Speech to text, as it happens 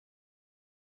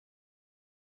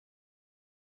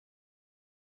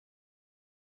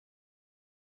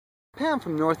Pam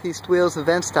from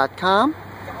NortheastWheelsEvents.com,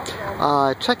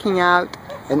 checking out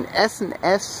an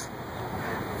S&S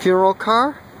funeral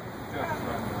car.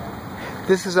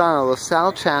 This is on a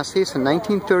LaSalle chassis. It's a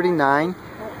 1939.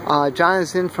 John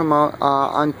is in from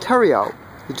Ontario.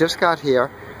 He just got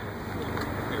here.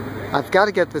 I've got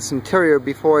to get this interior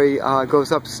before he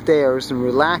goes upstairs and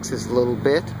relaxes a little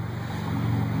bit.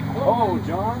 Oh,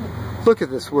 John. Look at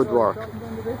this woodwork. We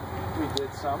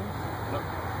did some.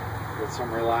 Did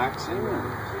some relaxing.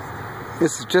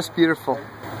 This is just beautiful.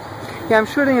 Yeah, I'm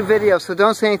shooting a video, so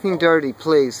don't say anything dirty,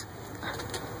 please.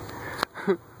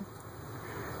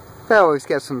 That always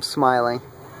gets them smiling.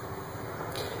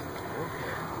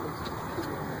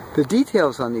 The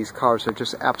details on these cars are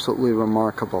just absolutely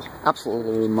remarkable.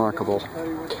 Absolutely remarkable.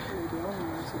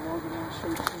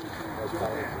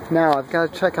 Now, I've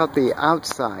got to check out the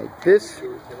outside. This,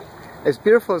 as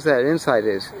beautiful as that inside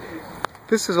is,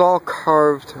 this is all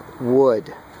carved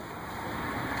wood.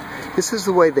 This is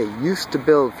the way they used to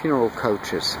build funeral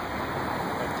coaches.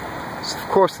 It's, of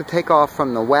course, the takeoff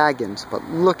from the wagons, but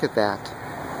look at that.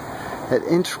 That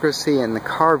intricacy in the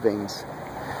carvings.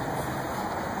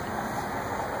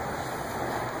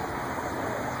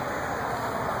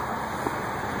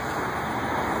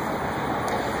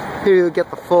 Here you get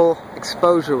the full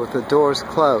exposure with the doors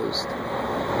closed.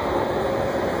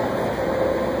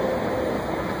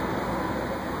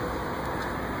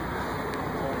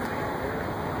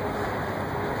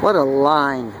 What a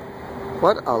line.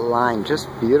 What a line. Just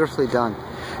beautifully done.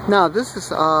 Now this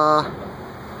is, you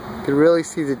can really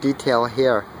see the detail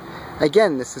here.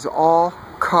 Again, this is all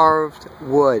carved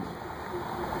wood.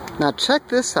 Now check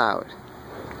this out.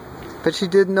 But you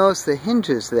did notice the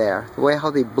hinges there, the way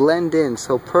how they blend in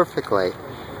so perfectly.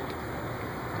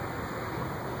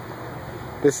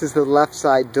 This is the left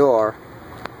side door.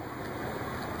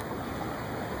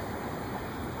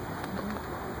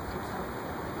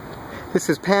 This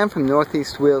is Pam from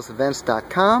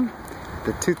NortheastWheelsEvents.com,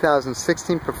 the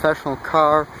 2016 Professional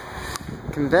Car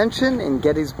Convention in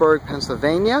Gettysburg,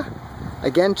 Pennsylvania.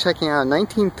 Again, checking out a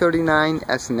 1939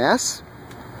 S&S.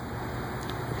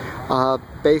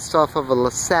 Based off of a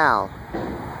LaSalle.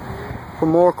 For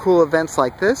more cool events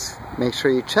like this, make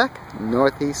sure you check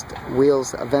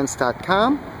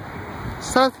NortheastWheelsEvents.com,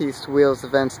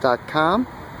 SoutheastWheelsEvents.com,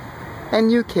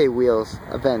 and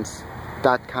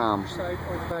UKWheelsEvents.com. Side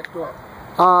or the back door?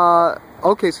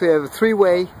 Okay, so you have a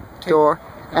three-way door,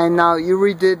 and now you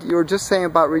were just saying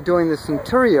about redoing this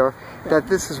interior, that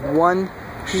this is one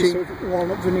piece sheet of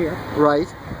walnut veneer.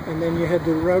 Right. And then you had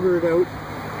to router it out,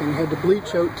 and you had to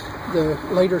bleach out the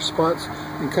lighter spots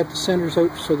and cut the centers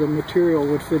out so the material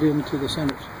would fit into the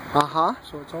centers. Uh-huh.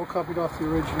 So it's all copied off the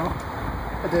original.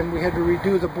 And then we had to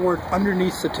redo the board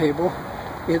underneath the table.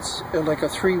 It's like a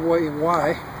three-way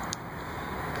Y,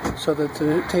 so that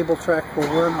the table track will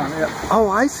run on it. Oh,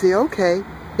 I see. Okay.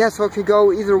 Yeah, so it could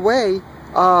go either way,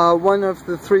 one of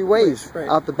the three ways. Right.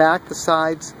 Out the back, the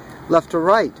sides, left or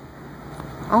right.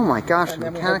 Oh my gosh, and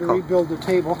then mechanical. we had to rebuild the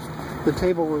table. The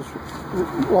table was,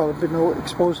 well, it had been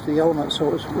exposed to the elements, so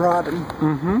it was rotting.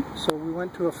 Mm-hmm. So we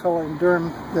went to a fellow in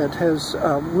Durham that has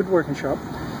a woodworking shop,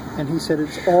 and he said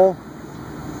it's all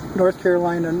North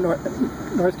Carolina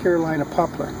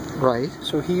poplar. Right.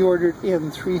 So he ordered in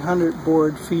 300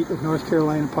 board feet of North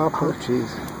Carolina poplar. Oh, jeez.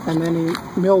 And then he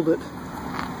milled it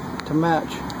to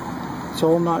match. It's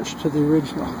all notched to the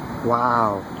original.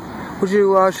 Wow. Would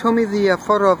you show me the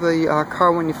photo of the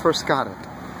car when you first got it?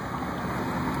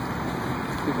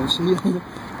 You can see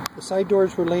the side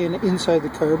doors were laying inside the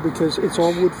car because it's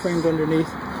all wood framed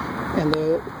underneath, and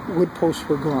the wood posts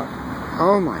were gone.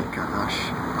 Oh my gosh.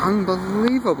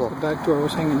 Unbelievable. The back door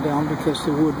was hanging down because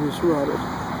the wood was rotted.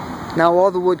 Now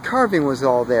all the wood carving was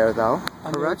all there though,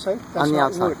 On correct? the outside? That's On the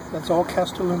not outside. wood. That's all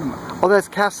cast aluminum. Oh, that's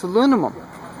cast aluminum.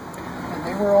 And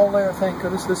they were all there, thank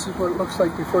goodness. This is what it looks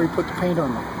like before you put the paint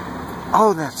on them.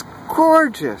 Oh, that's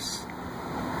gorgeous.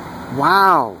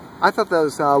 Wow. I thought that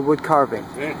was wood carving.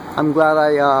 I'm glad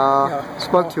I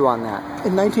spoke to you on that.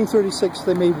 In 1936,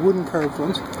 they made wooden carved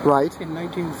ones. Right. In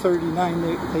 1939,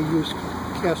 they used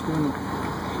cast aluminum.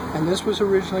 And this was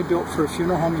originally built for a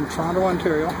funeral home in Toronto,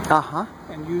 Ontario. Uh-huh.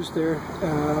 And used there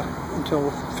until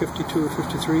 52 or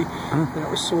 53. Then it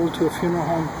was sold to a funeral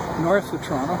home north of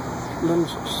Toronto, little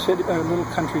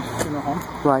country funeral home.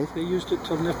 Right. They used it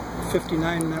till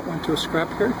 59, and that went to a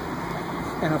scrapyard.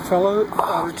 And a fellow,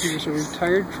 he was a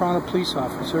retired Toronto police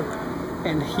officer,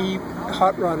 and he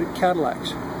hot-rodded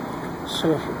Cadillacs.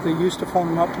 So they used to phone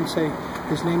him up and say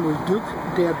his name was Duke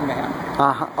Deadman.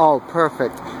 Uh-huh. Oh,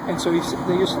 perfect. And so the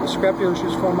scrapyards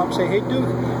used to phone him up and say, "Hey Duke,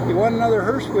 you want another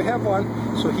hearse? We have one."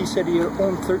 So he said he had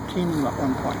owned 13 at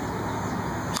one point.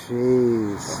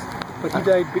 Jeez. But he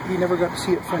died, but he never got to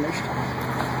see it finished.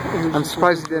 I'm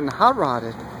surprised he didn't hot rod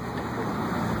it.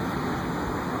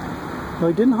 No,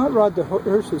 he didn't hot rod the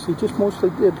hearses. He just mostly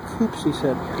did coupes, he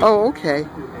said. Oh, okay.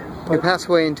 He passed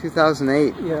away in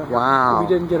 2008. Yeah. Wow. We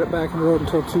didn't get it back on the road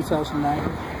until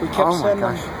 2009. We kept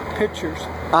sending pictures.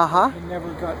 Uh-huh. We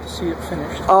never got to see it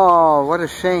finished. Oh, what a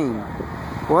shame.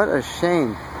 What a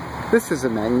shame. This is a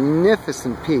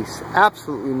magnificent piece.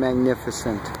 Absolutely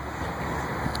magnificent.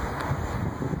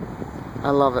 I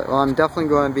love it. Well, I'm definitely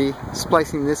going to be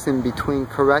splicing this in between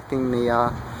correcting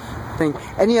the thing.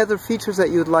 Any other features that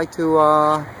you'd like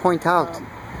to point out?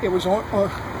 It was,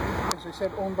 as I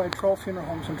said, owned by Troll Funeral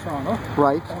Homes in Toronto.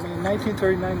 Right. Only in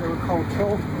 1939 they were called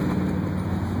Kill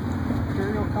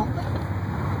Imperial Company.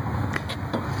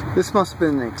 This must have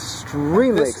been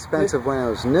extremely expensive when it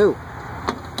was new.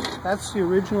 That's the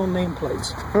original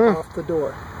nameplates off the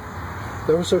door.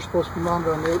 Those are supposed to be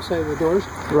mounted on the outside of the doors.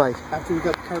 Right. After we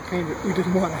got the car painted, we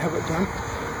didn't want to have it done.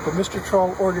 But Mr.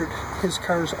 Troll ordered his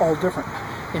cars all different.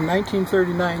 In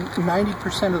 1939,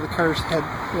 90% of the cars had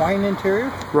wine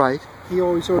interior. Right. He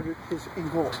always ordered his in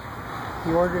gold.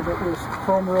 He ordered it with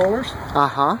chrome rollers,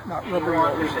 not rubber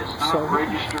rollers. So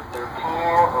registered their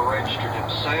car or registered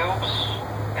themselves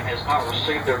and has not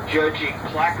received their judging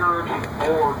placard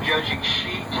or judging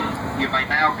sheet, you may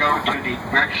now go to the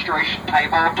registration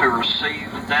table to receive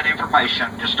that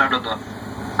information just under the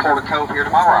portico here to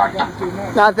my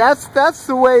right. Now that's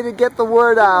the way to get the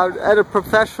word out at a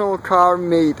professional car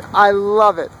meet. I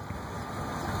love it.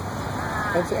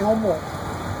 That's Elmo.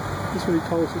 That's what he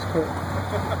calls his car.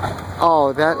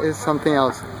 Oh, that is something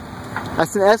else.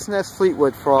 That's an S&S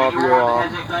Fleetwood for all of you all.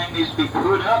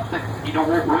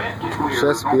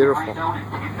 Just beautiful.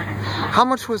 How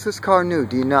much was this car new?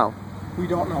 Do you know? We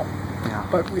don't know. Yeah.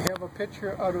 But we have a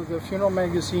picture out of the funeral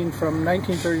magazine from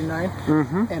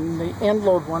 1939, and the end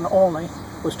load one only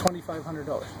was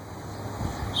 $2,500.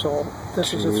 So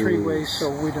this is a three-way, so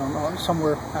we don't know.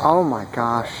 Somewhere. Oh my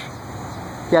gosh.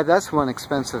 Yeah, that's one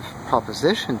expensive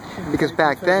proposition. Because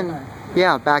back then,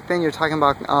 back then you're talking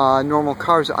about normal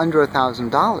cars under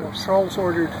 $1,000. Charles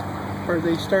ordered, or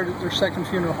they started their second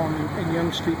funeral home in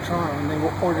Yonge Street, Toronto, and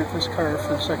they ordered this car for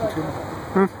the second funeral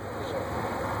home.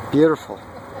 Beautiful.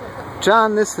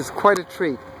 John, this is quite a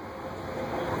treat.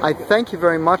 I thank you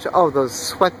very much. Oh, those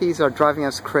sweat bees are driving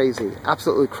us crazy.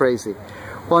 Absolutely crazy.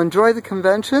 Well, enjoy the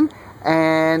convention,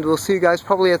 and we'll see you guys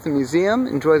probably at the museum.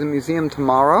 Enjoy the museum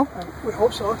tomorrow. We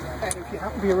hope so. And if you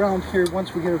happen to be around here,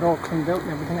 once we get it all cleaned out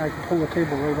and everything, I can pull the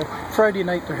table right up. Friday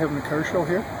night, they're having a car show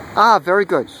here. Ah, very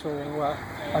good. So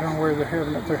I don't know where they're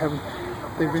having it.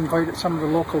 They've invited some of the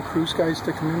local cruise guys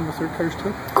to come in with their cars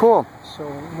too. Cool. So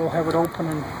we'll have it open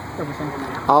and everything.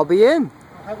 I'll be in.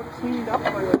 I'll have it cleaned up.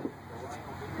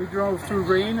 We drove through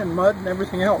rain and mud and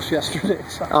everything else yesterday.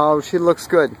 So. Oh, she looks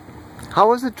good. How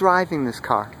was it driving this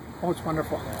car? Oh, it's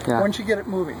wonderful. Yeah. Once you get it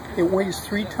moving, it weighs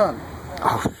 3 tons.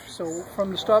 Oh. So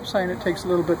from the stop sign, it takes a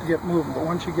little bit to get moving, but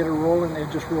once you get it rolling, it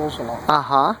just rolls along.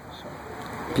 So.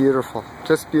 Beautiful.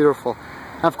 Just beautiful.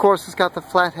 And of course, it's got the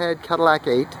flathead Cadillac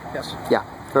 8. Yes. Yeah,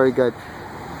 very good.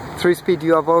 3-speed, do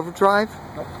you have overdrive?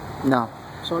 Nope. No.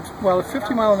 So it's,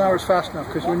 50 mile an hour is fast enough,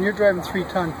 because when you're driving 3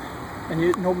 ton and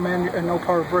you no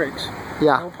power brakes,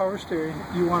 no power steering,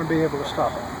 you want to be able to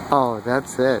stop it. Oh,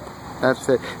 that's it. That's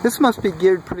it. This must be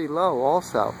geared pretty low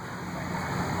also.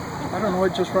 I don't know,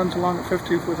 it just runs along at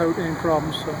 50 without any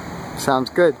problems. So. Sounds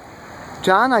good.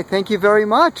 John, I thank you very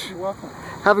much. You're welcome.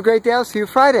 Have a great day. I'll see you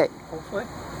Friday. Hopefully.